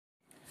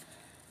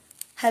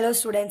Hello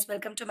students,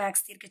 welcome to Max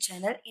Theory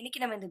channel. இன்னைக்கு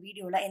நம்ம இந்த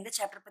வீடியோல எந்த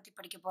சாப்டர் பத்தி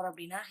படிக்க போறோம்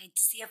அப்படினா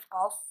HCF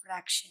of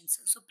fractions.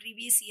 So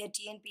previous year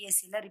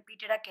Tnpsc ல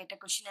ரிப்பீட்டடா கேட்ட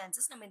क्वेश्चन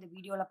ஆன்சர்ஸ் நம்ம இந்த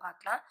வீடியோல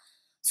பார்க்கலாம்.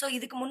 So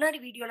இதுக்கு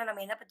முன்னாடி வீடியோல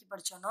நம்ம என்ன பத்தி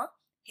படிச்சோம்னா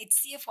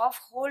HCF of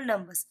whole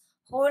numbers.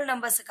 whole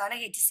numbersக்கான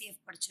HCF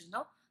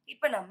படிச்சிருந்தோம்.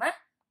 இப்போ நம்ம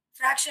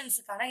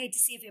fractionsக்கான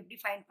HCF எப்படி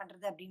ஃபைண்ட்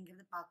பண்றது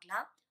அப்படிங்கறது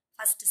பார்க்கலாம்.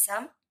 First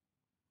sum.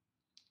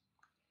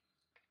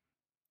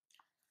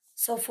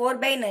 So 4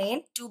 by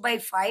 9, 2 by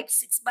 5,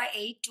 6 by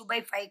 8, 2 by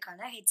 5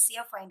 கான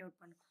HCF find out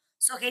பண்ணும்.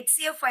 So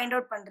HCF find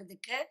out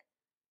பண்றதுக்கு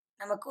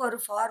நமக்கு ஒரு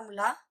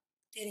formula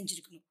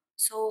தெரிஞ்சிருக்கணும்.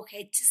 So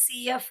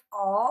HCF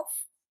of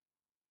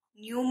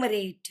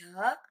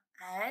numerator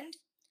and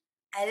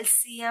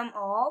LCM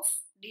of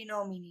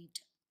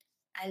denominator.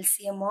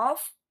 LCM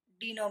of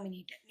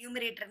denominator.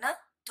 Numerator na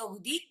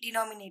தொகுதி,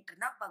 denominator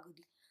na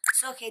பகுதி.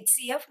 So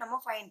HCF நம்ம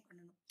find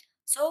பண்ணணும்.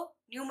 So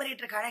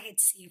numerator கான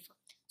HCF.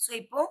 So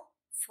இப்போ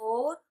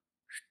 4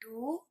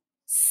 2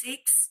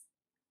 6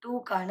 2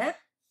 கான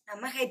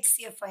நம்ம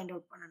HCF find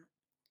out பண்ணணும்.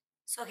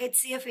 So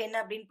HCF என்ன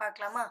அப்படினு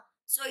பார்க்கலாமா?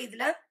 So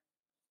இதுல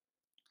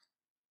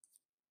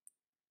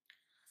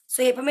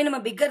எப்பவுமே நம்ம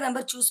bigger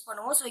number choose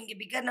பண்ணுவோம். So இங்க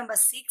bigger number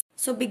 6.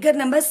 So bigger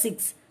number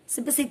 6.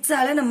 இப்போ 6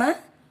 ஆல நம்ம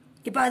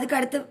இப்போ அதுக்கு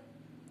அடுத்து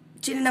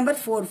சின்ன நம்பர்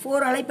 4.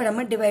 4 ஆல இப்போ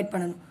நம்ம டிவைட்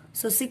பண்ணணும்.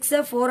 So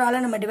 6 4 ஆல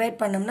நம்ம டிவைட்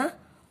பண்ணோம்னா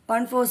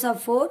 1 4s are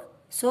 4.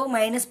 So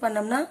minus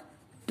பண்ணோம்னா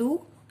 2.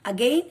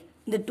 Again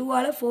இந்த 2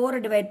 ஆல 4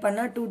 டிவைட்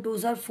பண்ணா 2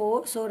 2s are 4.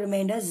 So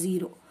remainder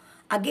 0.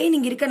 Again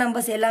இங்க இருக்க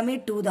நம்பர்ஸ் எல்லாமே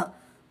 2 தான்.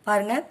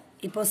 பாருங்க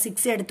இப்போ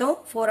 6 எடுத்தோம்.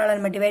 4 ஆல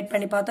நம்ம டிவைட்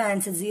பண்ணி பார்த்தோம்.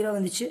 ஆன்சர் 0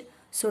 வந்துச்சு.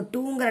 So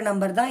 2ங்கற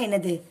நம்பர் தான்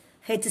என்னது?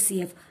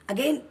 HCF.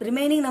 Again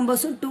remaining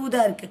நம்பர்ஸும் 2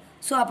 தான் இருக்கு.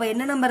 So அப்ப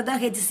என்ன நம்பர் தான்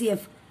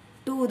HCF?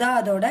 2 தான்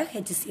அதோட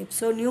HCF.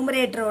 So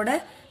numeratorோட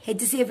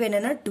HCF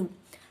என்னன்னா 2.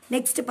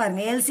 Next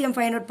பாருங்க LCM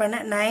find out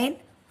பண்ண 9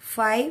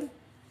 5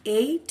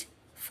 8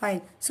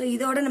 5. So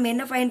இதோட நம்ம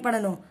என்ன ஃபைண்ட்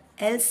பண்ணனும்?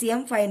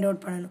 LCM find out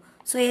பண்ணனும்.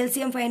 So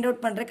LCM find out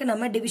பண்றதுக்கு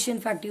நம்ம division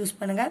fact யூஸ்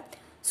பண்ணுங்க.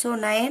 So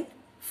 9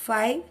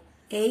 5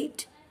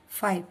 8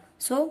 5.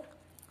 So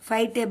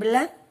 5 டேபிள்ல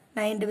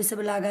 9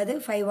 divisible ஆகாது.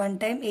 5 one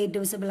time, 8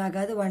 divisible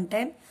ஆகாது. one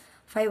time,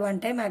 5 one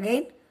time.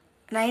 Again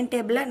 9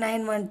 டேபிள்ல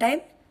 9 one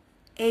time,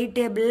 8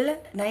 டேபிள்ல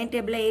 9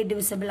 டேபிள்ல 8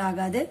 divisible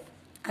ஆகாது.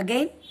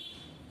 Again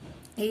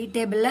 8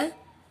 டேபிள்ல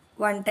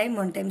 1 time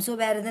 1 time. So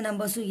வேற எந்த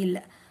நம்பர்ஸும் இல்ல.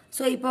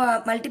 So இப்போ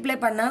மல்டிப்ளை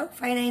பண்ணா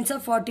 5 9s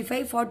are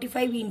 45.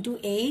 45 into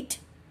 8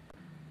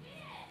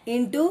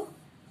 into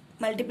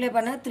multiply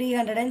பண்ணா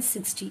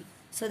 360.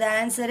 So the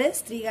answer is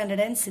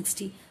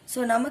 360. So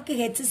நமக்கு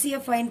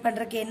HCF find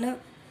பண்றதுக்கு என்ன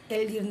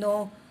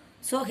எழுதியிருந்தோம்?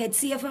 So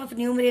HCF of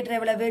numerator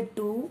எவ்வளவு?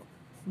 2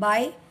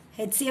 by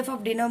HCF of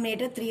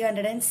denominator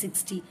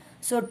 360.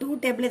 So 2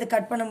 table இதை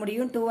கட் பண்ண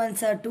முடியும். 2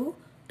 ones are 2,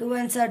 2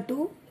 ones are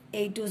 2,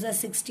 8 2s are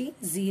 60,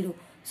 0.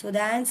 So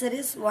the answer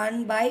is 1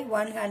 by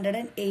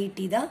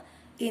 180 தான்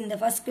இந்த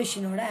first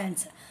question ஓட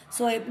answer.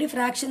 So எப்படி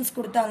fractions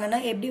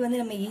கொடுத்தாங்கன்னா எப்படி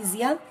வந்து நம்ம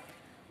ஈஸியா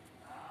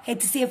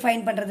HCF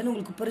find பண்றதுன்னு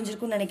உங்களுக்கு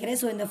புரிஞ்சிருக்கும்னு நினைக்கிறேன்.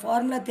 So இந்த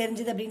ஃபார்முலா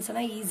தெரிஞ்சது அப்படினு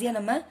சொன்னா ஈஸியா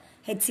நம்ம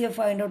HCF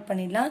find out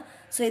பண்ணிடலாம்.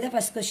 So இத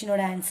first question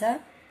ஓட answer.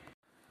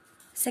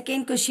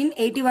 Second question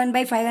 81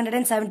 by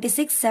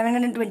 576,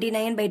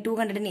 729 by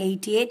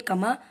 288,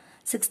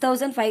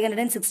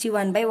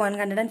 6561 by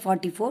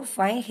 144,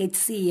 find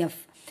HCF.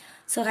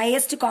 So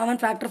highest common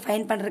factor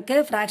find பண்றதுக்கு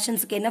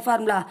fractionsக்கு என்ன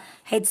formula?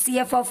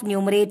 HCF of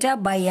numerator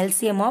by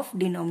LCM of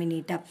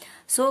denominator.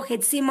 So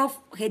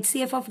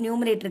HCF of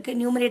numeratorக்கு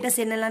numerators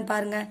என்னெல்லாம்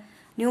பாருங்க.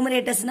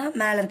 Numerators na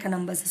மேல இருக்க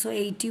numbers. So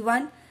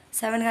 81,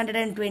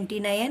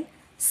 729,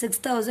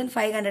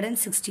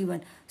 6561.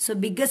 So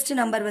biggest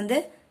number வந்து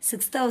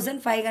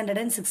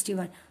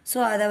 6561. So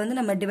அதை வந்து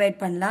நம்ம divide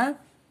பண்ணலாம்.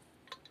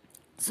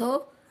 So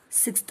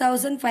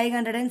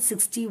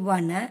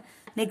 6561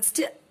 next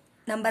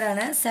number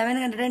ஆன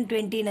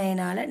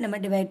 729 ஆல நம்ம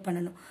divide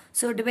பண்ணணும்.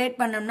 So divide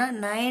பண்ணோம்னா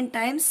 9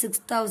 times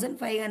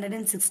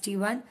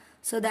 6561.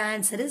 So the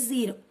answer is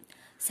 0.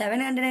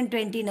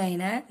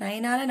 729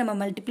 9 ஆல நம்ம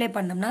மல்டிப்ளை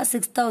பண்ணோம்னா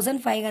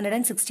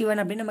 6561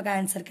 அப்படின்னு நமக்கு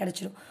ஆன்சர்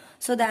கிடைச்சிரும்.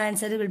 So the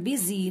answer will be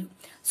 0.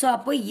 So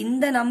அப்போ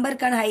இந்த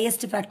நம்பருக்கான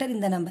highest factor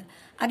இந்த நம்பர்.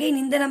 Again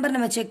இந்த நம்பர்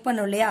நம்ம செக்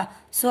பண்ணோம் இல்லையா?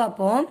 So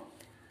அப்போ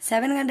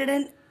 700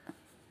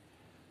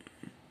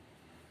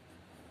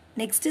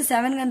 next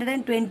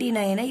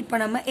 729 இப்போ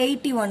நம்ம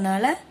 81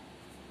 ஆல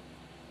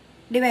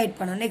டிவைட்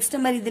பண்ணோம். நெக்ஸ்ட்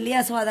நம்பர் இது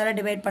இல்லையா? So அதால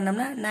டிவைட்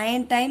பண்ணோம்னா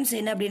 9 times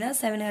என்ன அப்படின்னா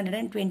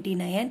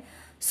 729.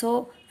 So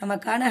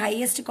நமக்கான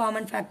highest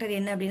common factor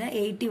என்ன அப்படின்னா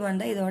 81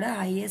 தான் இதோட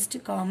highest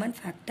common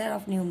factor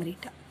of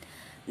numerator.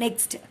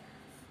 Next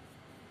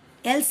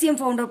LCM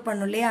found out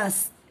பண்ணோம் இல்லையா?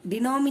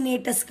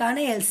 Denominatorsக்கான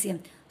LCM.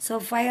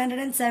 So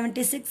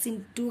 576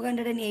 into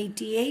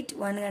 288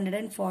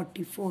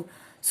 144.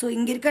 So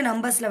இங்க இருக்க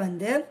நம்பர்ஸ்ல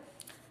வந்து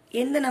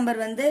எந்த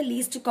நம்பர் வந்து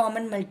least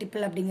common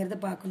multiple அப்படிங்கறத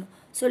பார்க்கணும்.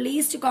 So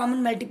least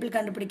common multiple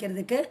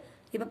கண்டுபிடிக்கிறதுக்கு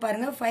இப்ப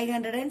பாருங்க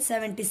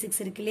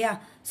 576 இருக்கு இல்லையா?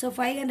 So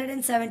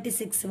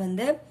 576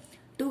 வந்து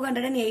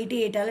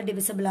 288 ஆல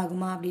divisible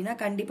ஆகுமா அப்படினா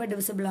கண்டிப்பா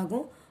divisible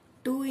ஆகும்.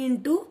 2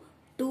 into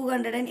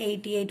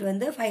 288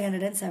 வந்து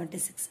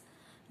 576.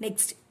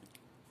 Next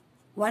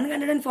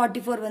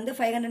 144 வந்து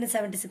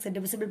 576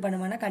 divisible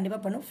பண்ணுவானா கண்டிப்பா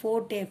பண்ணும் 4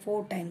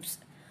 times.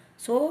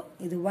 So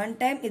இது 1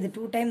 time, இது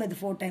 2 time, இது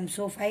 4 times.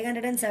 So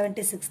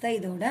 576 தான்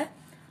இதோட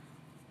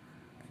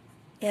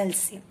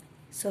LCM.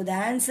 So the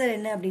answer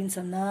என்ன அப்படின்னு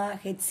சொன்னா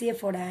HCF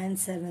ஓட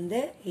answer வந்து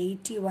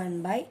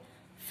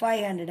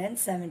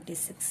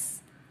 81/576.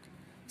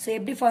 So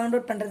எப்படி find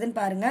out பண்றதுன்னு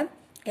பாருங்க.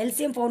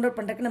 LCM find out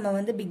பண்றதுக்கு நம்ம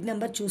வந்து big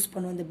number choose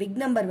பண்ணுவோம். இந்த big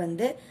number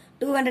வந்து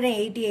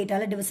 288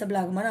 ஆல divisible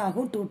ஆகுமானா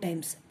ஆகும் 2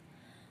 times.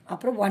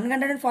 அப்புறம்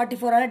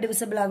 144 ஆல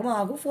divisible ஆகுமா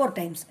ஆகும் 4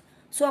 times.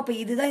 So அப்ப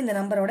இதுதான் இந்த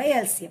நம்பரோட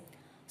LCM.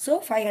 So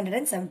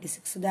 576.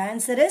 So the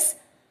answer is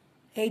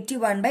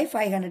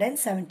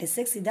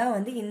 81/576. இதான்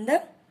வந்து இந்த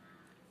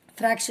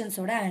fractions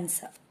ஓட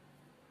answer.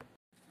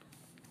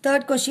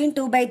 Third question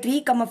 2/3,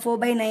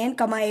 4/9,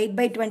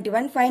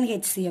 8/21 find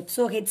HCF.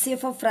 So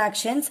HCF of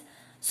fractions.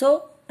 So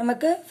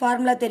நமக்கு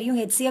formula தெரியும்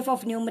HCF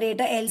of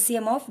numerator,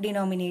 LCM of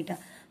denominator.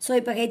 So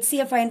இப்போ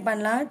HCF find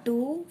பண்ணலாம் 2,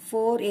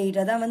 4, 8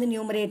 அதான் வந்து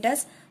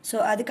numerators. So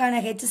அதுக்கான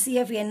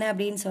HCF என்ன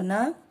அப்படின்னு சொன்னா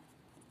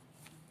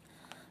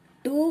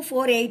 2,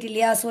 4, 8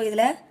 இல்லையா. So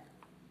இதுல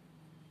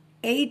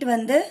 8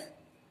 வந்து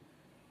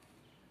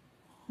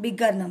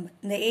bigger number.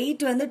 இந்த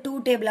 8 வந்து 2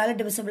 டேபிளால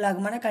divisible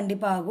ஆகுமானா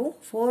கண்டிப்பா ஆகும்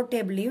 4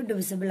 டேபிளையும்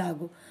divisible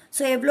ஆகும்.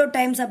 So எவ்வளோ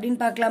times அப்படின்னு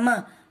பார்க்கலாமா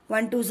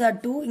 1 2s are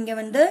 2, இங்க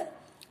வந்து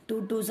 2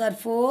 2s are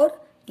 4,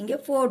 இங்க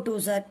 4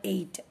 2s are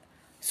 8.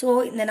 So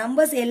இந்த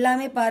numbers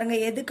எல்லாமே பாருங்க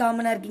எது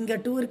காமனா இருக்கு இங்க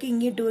 2 இருக்கு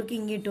இங்க 2 இருக்கு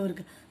இங்க 2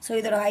 இருக்கு. So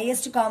இதோட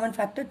highest common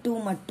factor 2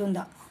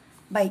 மட்டும்தான்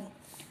by.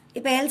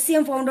 இப்போ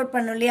LCM found out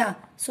பண்ணோம் இல்லையா.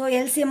 So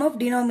LCM of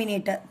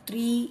denominator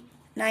 3,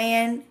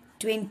 9,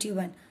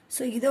 21.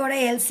 So இதோட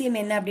LCM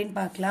என்ன அப்படின்னு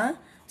பார்க்கலாம்.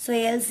 So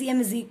LCM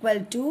is equal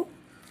to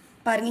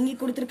பாருங்க இங்க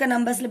கொடுத்திருக்க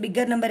நம்பர்ஸ்ல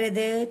bigger number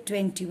எது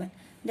 21.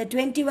 இந்த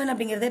 21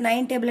 அப்படிங்கிறது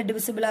 9 டேபிள்ல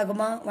divisible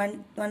ஆகுமா 1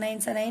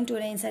 9s are 9, 2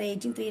 9s are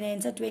 18, 3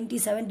 9s are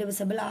 27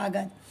 divisible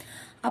ஆகாது.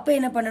 அப்ப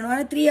என்ன பண்ணனும்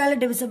 3 ஆல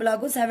divisible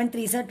ஆகும் 7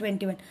 3s are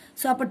 21.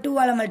 So அப்ப 2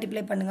 ஆல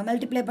மல்டிப்ளை பண்ணுங்க.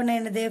 மல்டிப்ளை பண்ணா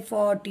என்னது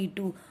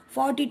 42.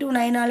 42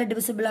 9 ஆல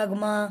divisible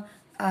ஆகுமா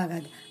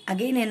ஆகாது.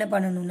 அகைன் என்ன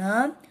பண்ணனும்னா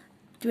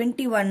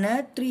 21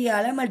 3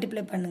 ஆல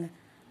மல்டிப்ளை பண்ணுங்க.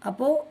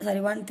 அப்போ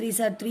sorry 1 3s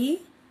are 3,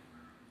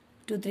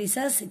 2 3s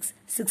are 6.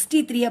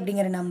 63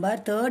 அப்படிங்கிற நம்பர்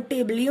 3rd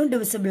டேபிளையும்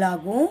divisible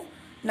ஆகும்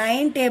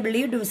 9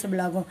 டேபிளையும்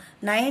divisible ஆகும்.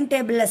 9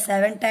 டேபிள்ல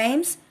 7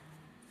 times,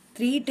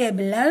 3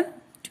 டேபிள்ல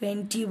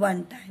 21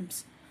 times.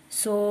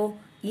 So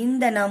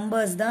இந்த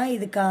numbers தான்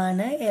இதுக்கான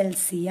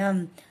LCM.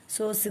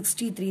 So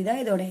 63 தான்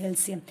இதோட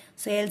LCM.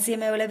 So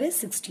LCM எவ்வளவு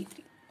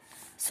 63.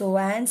 So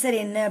answer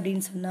என்ன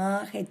அப்படின்னு சொன்னா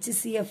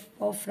HCF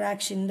of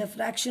fraction. இந்த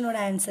fraction ஓட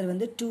answer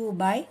வந்து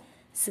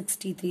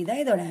 2/63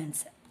 தான் இதோட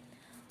answer.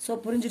 So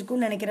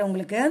புரிஞ்சிருக்கும்னு நினைக்கிறேன்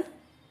உங்களுக்கு.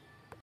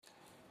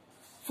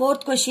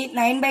 Fourth question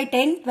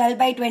 9/10,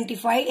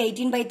 12/25,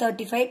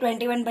 18/35,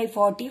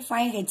 21/40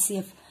 find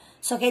HCF.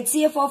 So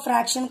HCF of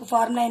fraction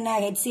formula என்ன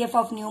HCF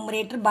of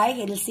numerator by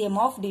LCM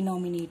of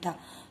denominator.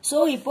 So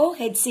இப்போ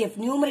HCF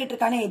numerator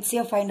கான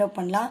HCF find out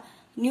பண்ணலாம்.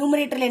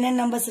 numeratorல என்ன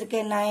numbers இருக்கு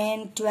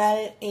 9,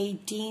 12,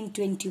 18,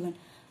 21.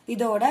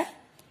 இதோட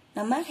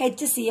நம்ம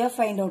HCF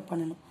find out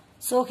பண்ணணும்.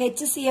 So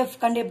HCF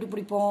கண்டு எப்படி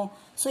பிடிப்போம்.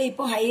 So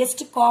இப்போ highest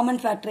common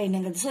factor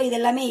என்னங்கிறது. So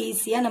இதெல்லாமே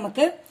ஈஸியா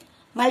நமக்கு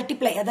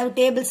multiply அதாவது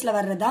டேபிள்ஸ்ல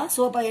வர்றதா. So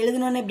அப்ப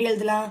எழுதணும்னா எப்படி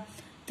எழுதலாம்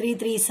 3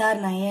 3s are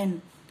 9,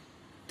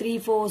 3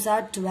 4s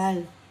are 12,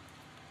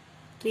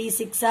 3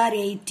 6 are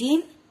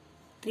 18,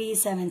 3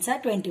 7s are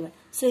 21.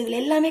 So இதுல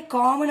எல்லாமே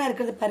காமனா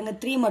இருக்குது பாருங்க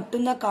 3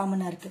 மட்டும் தான்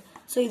காமனா இருக்கு.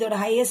 So இதோட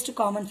highest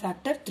common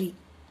factor 3.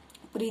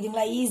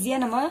 புரியுதுங்களா ஈஸியா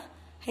நம்ம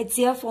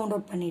HCF find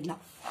out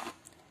பண்ணிடலாம்.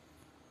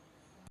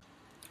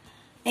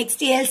 Next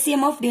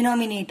LCM of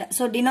denominator.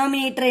 So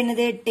denominator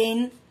என்னது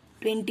 10,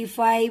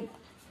 25,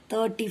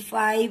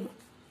 35,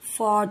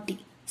 40.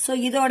 So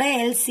இதோட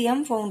LCM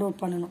found out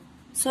பண்ணனும்.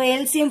 So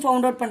LCM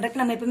found out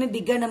பண்றதுக்கு நம்ம எப்பவுமே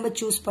bigger number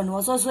choose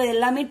பண்ணுவோம். So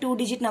எல்லாமே 2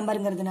 digit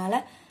நம்பர்ங்கிறதுனால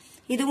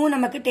இதுவும்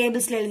நமக்கு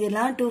டேபிள்ஸ்ல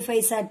எழுதிடலாம் 2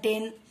 5s are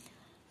 10,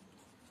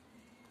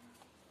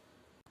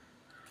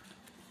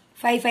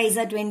 5 5s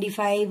are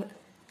 25,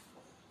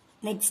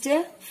 next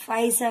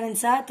 5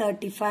 7s are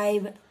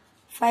 35,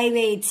 5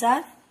 8s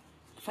are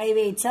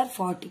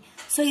 40.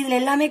 So இதுல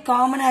எல்லாமே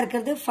காமனா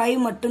இருக்கிறது 5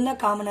 மட்டும்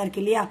தான் காமனா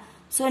இருக்கு இல்லையா.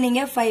 So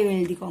நீங்க 5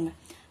 எழுதிக்கோங்க.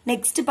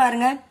 நெக்ஸ்ட்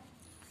பாருங்க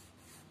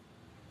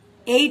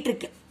 8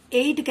 இருக்கு.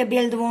 8க்கு எப்படி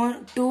எழுதுவோம்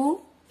 2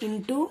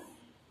 into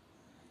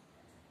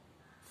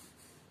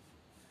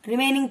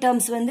remaining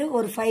terms வந்து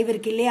ஒரு 5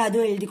 இருக்கு இல்லையா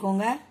அதுவும்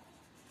எழுதிக்கோங்க.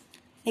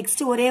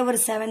 நெக்ஸ்ட் ஒரே ஒரு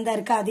 7 தான்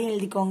இருக்கு அதையும்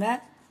எழுதிக்கோங்க.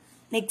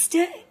 நெக்ஸ்ட்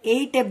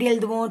 8 எப்படி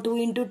எழுதுவோம் 2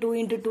 into 2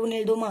 into 2 ன்னு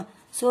எழுதுவோமா.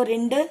 So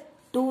ரெண்டு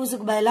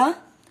 2ஸ்க்கு பதிலா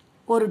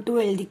ஒரு 2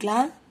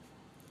 எழுதிக்கலாம்.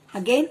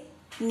 அகைன்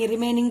இங்க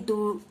ரிமைனிங்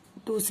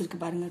 2s இருக்கு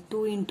பாருங்க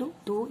 2 into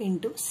 2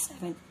 into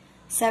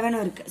 7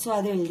 இருக்கு. So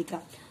அது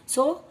எழுதிக்கலாம்.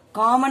 So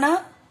காமனா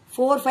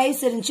 4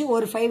 5s இருந்துச்சு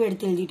ஒரு 5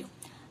 எடுத்து எழுதிட்டோம்.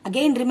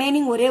 அகைன்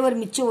ரிமைனிங் ஒரே ஒரு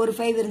மிச்சம் ஒரு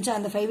 5 இருந்துச்சு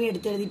அந்த 5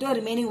 எடுத்து எழுதிட்டோம்.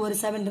 ரிமைனிங் ஒரு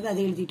 7 இருந்து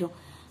அதை எழுதிட்டோம்.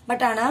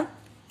 பட் ஆனா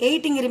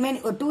 8 இங்க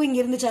ரிமைனிங் ஒரு 2 இங்க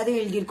இருந்துச்சு அதை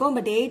எழுதியிருக்கோம்.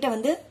 பட் 8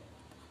 வந்து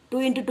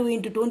 2 into 2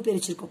 into 2 ன்னு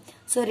பிரிச்சிருக்கோம்.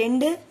 So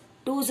ரெண்டு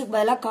 2ஸ்க்கு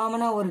பதிலா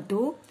காமனா ஒரு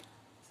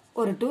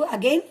 2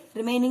 அகைன்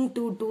ரிமைனிங்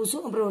 2 2s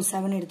அப்புறம் ஒரு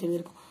 7 எடுத்து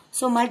எழுதியிருக்கோம்.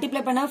 So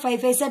multiply பண்ணா 5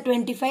 5s are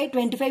 25,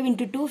 25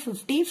 into 2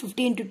 50,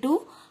 50 into 2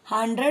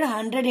 100,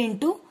 100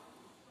 into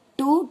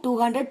 2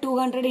 200,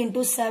 200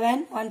 into 7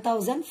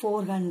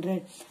 1400.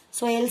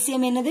 So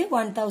LCM என்னது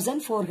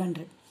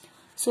 1400.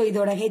 So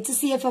இதோட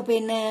HCF அப்ப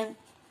என்ன?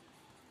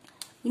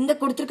 இந்த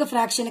கொடுத்திருக்க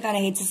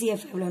ஃபிராக்ஷனுக்கான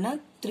HCF எவ்வளவுனா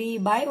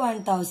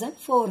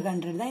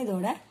 3/1400 தான்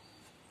இதோட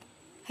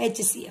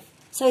HCF.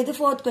 So இது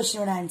fourth question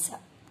ஓட answer.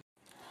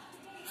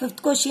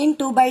 Fifth question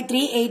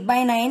 2/3,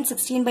 8/9,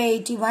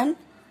 16/81,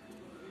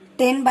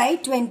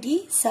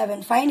 10/27.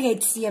 Find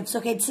HCF. So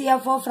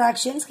HCF of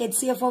fractions,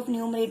 HCF of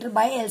numerator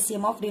by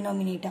LCM of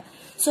denominator.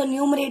 So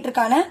numerator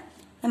கான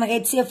நம்ம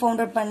HCF found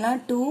out பண்ணலாம்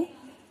 2,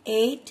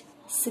 8,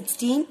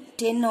 16,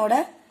 10 ஓட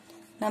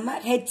நம்ம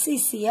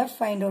HCF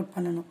find out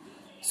பண்ணணும்.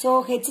 So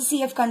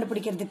HCF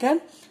கண்டுபிடிக்கிறதுக்கு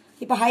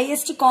இப்ப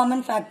highest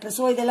common factor.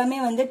 So இதெல்லாமே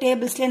வந்து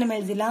tablesல நம்ம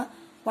எழுதிலாம்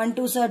 1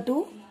 2s are 2,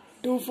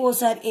 2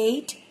 4s are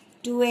 8,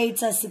 2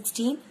 8s are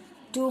 16,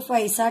 2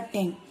 5s are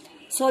 10.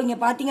 So இங்க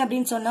பாத்தீங்க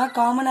அப்படினு சொன்னா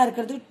காமனா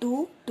இருக்குது 2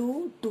 2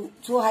 2.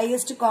 So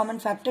highest common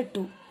factor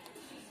 2.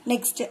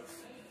 Next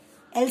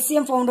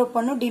LCM found out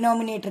பண்ணனும்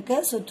denominatorக்கு.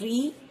 So 3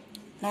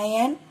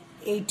 9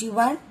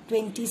 81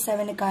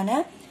 27 கான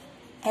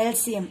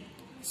LCM.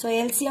 So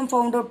LCM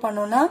found out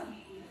பண்ணனும்னா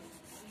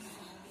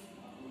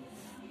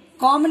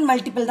common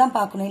multiple தான்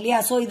பார்க்கணும் இல்லையா?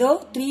 So இதோ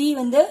 3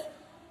 வந்து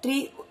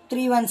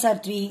 3 1s are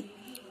 3.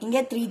 இங்க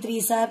 3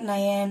 3s are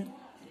 9.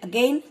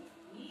 Again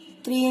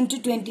 3 into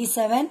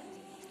 27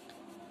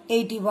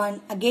 81.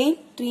 Again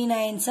 3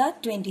 9s are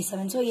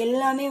 27. So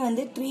எல்லாமே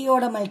வந்து 3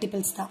 ஓட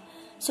multiples தான்.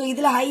 So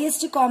இதுல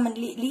highest common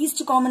least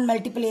common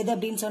multiple எது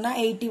அப்படினு சொன்னா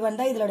 81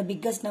 தான் இதோட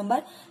biggest number.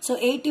 So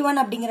 81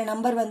 அப்படிங்கற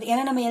நம்பர் வந்து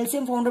ஏனா நம்ம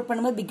LCM ஃபவுண்ட் அவுட்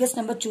பண்ணும்போது biggest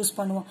number choose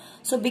பண்ணுவோம்.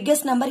 So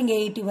biggest number இங்க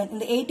 81.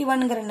 இந்த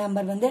 81ங்கற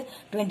நம்பர் வந்து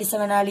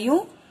 27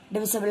 ஆலயும்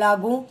divisible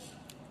ஆகும்,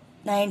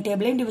 9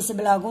 டேபிளையும்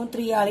divisible ஆகும்,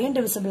 3 ஆலயும்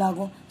divisible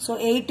ஆகும். So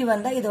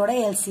 81 தான் இதோட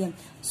LCM.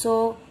 So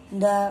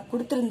இந்த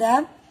கொடுத்திருந்த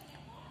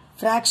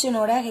fraction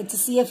ஓட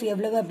HCF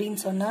எவ்வளவு அப்படினு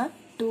சொன்னா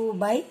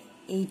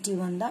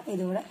 2/81 தான்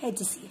இதோட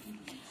HCF.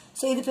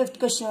 So இது fifth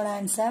question ஓட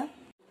answer.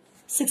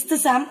 Sixth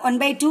sum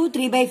 1/2,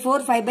 3/4,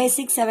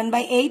 5/6,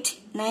 7/8,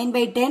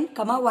 9/10,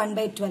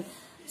 1/12.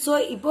 So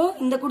இப்போ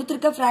இந்த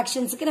கொடுத்திருக்க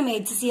fractionsக்கு நம்ம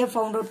HCF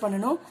found out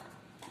பண்ணனும்.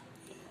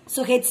 So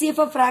HCF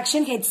of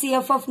fraction,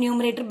 HCF of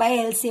numerator by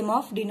LCM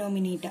of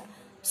denominator.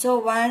 So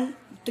 1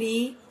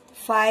 3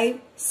 5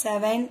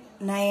 7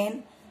 9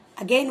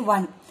 again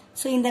 1.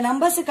 So இந்த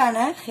நம்பர்ஸ்க்கான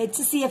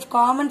HCF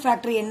common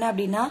factor என்ன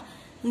அப்படினா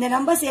இந்த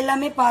நம்பர்ஸ்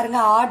எல்லாமே பாருங்க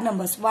odd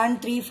numbers 1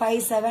 3 5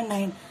 7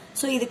 9.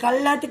 So இதுக்கு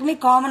எல்லாத்துக்குமே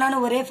காமனான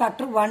ஒரே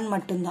ஃபேக்டர் 1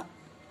 மட்டும்தான்.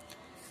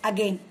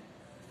 Again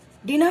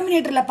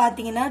denominatorல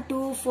பாத்தீங்கன்னா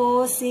 2 4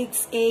 6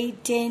 8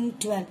 10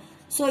 12.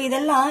 So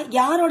இதெல்லாம்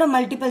யாரோட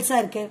மல்டிபிள்ஸா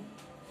இருக்கு?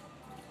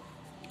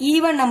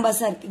 ஈவன்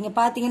நம்பர்ஸா இருக்கு. இங்க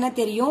பாத்தீங்கன்னா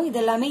தெரியும்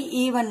இதெல்லாமே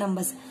ஈவன்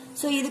நம்பர்ஸ்.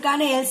 So இதுக்கான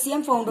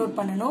LCM ஃபவுண்ட் அவுட்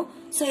பண்ணனும்.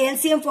 So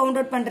LCM ஃபவுண்ட்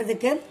அவுட்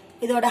பண்றதுக்கு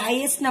இதோட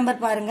ஹையஸ்ட்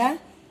நம்பர் பாருங்க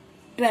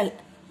 12.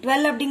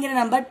 12 அப்படிங்கிற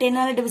நம்பர் 10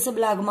 ஆல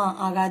டிவிசிபிள் ஆகுமா?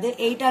 ஆகாது.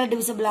 8 ஆல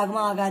டிவிசிபிள்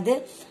ஆகுமா? ஆகாது.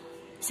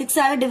 6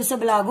 ஆல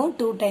டிவிசிபிள் ஆகும்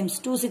 2 times.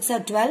 2 6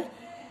 are 12,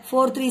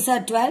 4 3s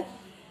are 12,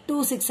 2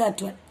 6 are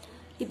 12.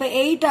 இப்போ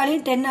 8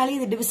 ஆலயும் 10 ஆலயும்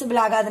இது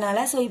டிவிசிபிள் ஆகாதனால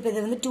சோ இப்போ இது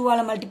வந்து 2 ஆல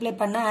மல்டிப்ளை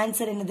பண்ணா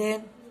ஆன்சர் என்னது?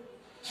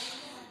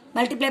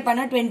 மல்டிப்ளை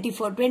பண்ணா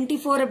 24.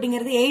 24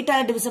 அப்படிங்கிறது 8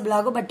 ஆல டிவிசிபிள்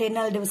ஆகும் பட் 10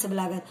 ஆல டிவிசிபிள்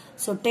ஆகாது.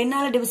 சோ 10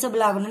 ஆல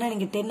டிவிசிபிள் ஆகணும்னா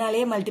நீங்க 10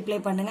 ஆலயே மல்டிப்ளை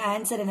பண்ணுங்க.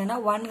 ஆன்சர் என்னன்னா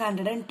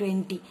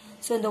 120.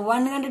 சோ இந்த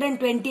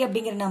 120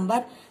 அப்படிங்கிற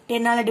நம்பர்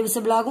 10 ஆல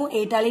டிவிசிபிள் ஆகும்,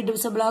 8 ஆல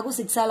டிவிசிபிள் ஆகும்,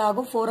 6 ஆல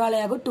ஆகும், 4 ஆல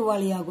ஆகும், 2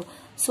 ஆல ஆகும்.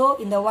 சோ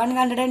இந்த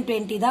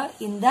 120 தான்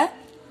இந்த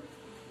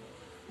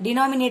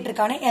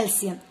டினாமினேட்டருக்கான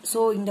LCM. சோ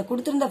இந்த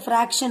கொடுத்திருந்த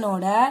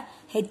ஃபிராக்ஷனோட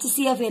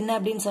HCF என்ன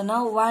அப்படினு சொன்னா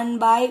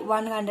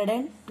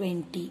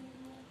 1/120.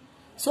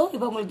 சோ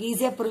இப்போ உங்களுக்கு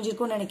ஈஸியா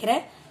புரிஞ்சிருக்கும்னு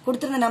நினைக்கிறேன்.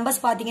 கொடுத்திருந்த நம்பர்ஸ்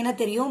பாத்தீங்கன்னா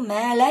தெரியும்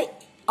மேல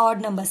odd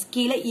numbers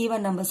கீழ even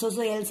numbers. சோ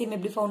LCM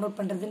எப்படி ஃபவுண்ட் அவுட்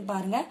பண்றதுன்னு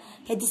பாருங்க.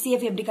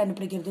 HCF எப்படி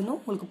கண்டுபிடிக்கிறதுன்னு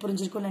உங்களுக்கு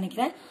புரிஞ்சிருக்கும்னு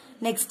நினைக்கிறேன்.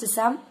 Next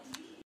sum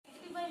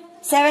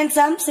 7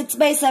 sum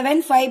 6/7,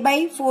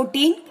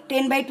 5/14,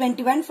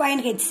 10/21. Find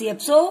HCF.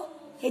 So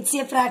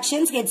HCF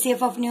fractions,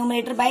 HCF of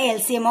numerator by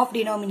LCM of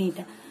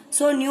denominator.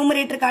 So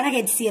numerator கான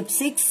HCF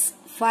 6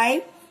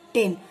 5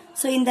 10.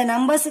 So இந்த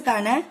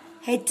நம்பர்ஸ்க்கான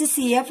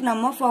HCF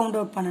நம்ம ஃபவுண்ட்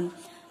அவுட் பண்ணனும்.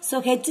 So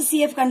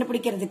HCF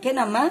கண்டுபிடிக்கிறதுக்கு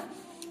நம்ம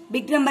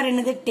பிக் நம்பர்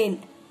என்னது 10.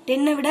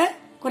 10 விட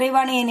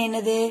குறைவான எண்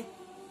என்னது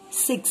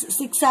 6.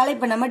 6 ஆல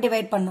இப்ப நம்ம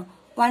டிவைட் பண்ணோம்.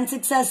 1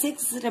 6 are 6,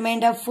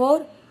 remainder 4.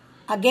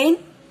 Again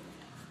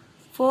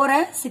 4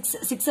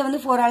 6 வந்து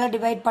 4 ஆல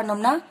டிவைட்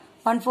பண்ணோம்னா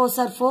 1 4s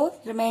are 4,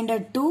 remainder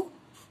 2.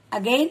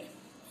 Again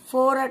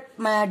 4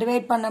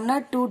 divide பண்ணோம்னா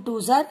 2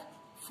 2s are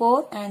 4,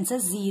 answer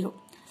 0.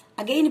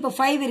 Again இப்ப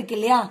 5 இருக்கு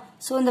இல்லையா?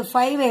 சோ இந்த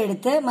 5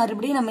 எடுத்து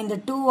மறுபடியும் நம்ம இந்த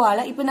 2 ஆல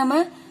இப்ப நம்ம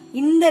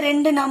இந்த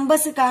ரெண்டு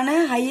நம்பர்ஸ்க்கான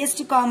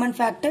ஹையஸ்ட் காமன்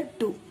ஃபேக்டர்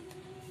 2.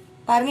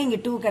 பாருங்க இங்க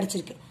 2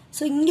 கிடைச்சிருக்கு.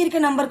 சோ இங்க இருக்க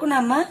நம்பருக்கும்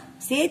நம்ம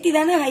சேர்த்தி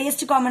தானே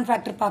ஹையஸ்ட் காமன்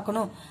ஃபேக்டர்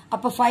பார்க்கணும்.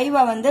 அப்ப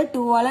 5 வந்து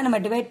 2 ஆல நம்ம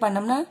டிவைட்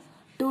பண்ணோம்னா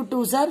 2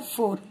 2s are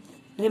 4,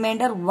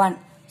 remainder 1.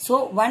 சோ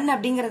 1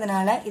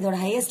 அப்படிங்கிறதுனால இதோட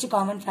ஹையஸ்ட்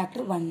காமன்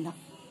ஃபேக்டர் 1 தான்.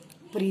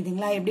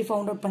 புரியுதுங்களா எப்படி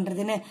ஃபவுண்ட் அவுட்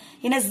பண்றதுன்னு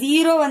ஏன்னா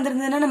 0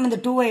 வந்திருந்ததுன்னா நம்ம இந்த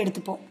 2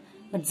 எடுத்துப்போம்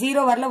பட்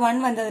 0 வரல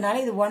 1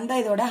 வந்ததுனால இது 1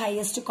 தான் இதோட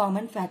ஹையஸ்ட்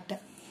காமன்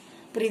ஃபேக்டர்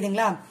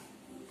புரியுதுங்களா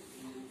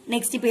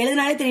நெக்ஸ்ட் இப்போ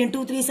எழுதினாலே தெரியும்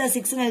 2 3s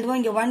 6 ன்னு எழுதுவோம்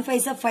இங்க 1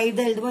 5s 5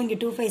 தான் எழுதுவோம் இங்க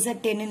 2 5s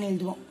 10 ன்னு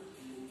எழுதுவோம்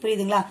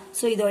புரியுதுங்களா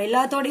சோ இதோ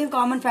எல்லாத்தோடையும்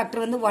காமன்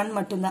ஃபேக்டர் வந்து 1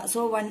 மட்டும் தான்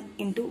சோ 1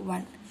 into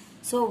 1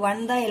 சோ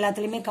 1 தான்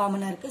எல்லாத்துலயுமே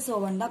காமனா இருக்கு சோ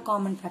 1 தான்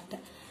common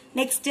factor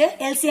next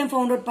LCM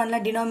found out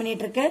பண்ணலாம்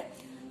டினாமினேட்டருக்கு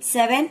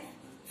 7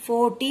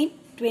 14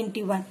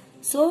 21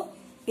 சோ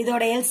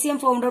இதோட LCM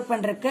ஃபவுண்ட் அவுட்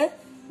பண்றதுக்கு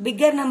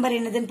பிக்கர் நம்பர்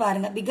என்னதுன்னு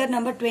பாருங்க பிக்கர்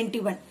நம்பர்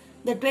 21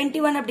 இந்த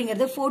 21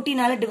 அப்படிங்கிறது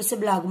 14 ஆல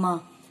டிவிசிபிள் ஆகுமா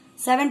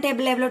 7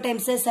 டேபிள் எவ்வளவு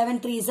டைம்ஸ் 7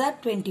 3s are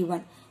 21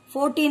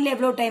 14 ல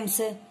எவ்வளவு டைம்ஸ்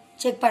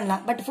செக்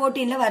பண்ணலாம் பட்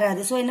 14 ல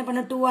வராது சோ என்ன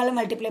பண்ண 2 ஆல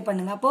மல்டிப்ளை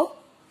பண்ணுங்க அப்போ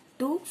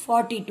 2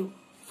 42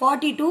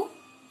 42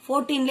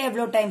 14 ல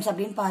எவ்வளவு டைம்ஸ்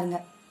அப்படினு பாருங்க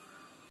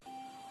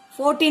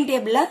 14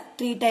 டேபிள்ல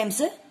 3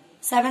 டைம்ஸ்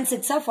 7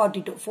 6 are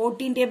 42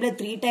 14 டேபிள்ல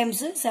 3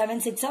 டைம்ஸ் 7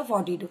 6 are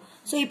 42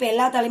 சோ இப்போ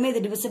எல்லாத்தாலயுமே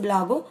இது டிவிசிபிள்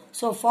ஆகும்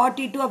சோ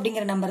 42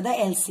 அப்படிங்கற நம்பர் தான்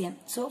LCM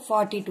சோ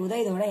 42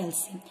 தான் இதோட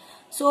LCM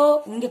சோ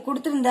இங்க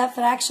கொடுத்திருந்த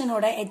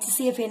ஃபிராக்ஷனோட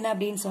HCF என்ன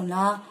அப்படினு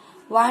சொன்னா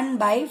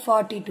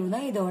 1/42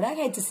 தான் இதோட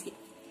HCF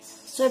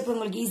சோ இப்போ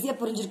உங்களுக்கு ஈஸியா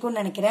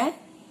புரிஞ்சிருக்கும்னு நினைக்கிறேன்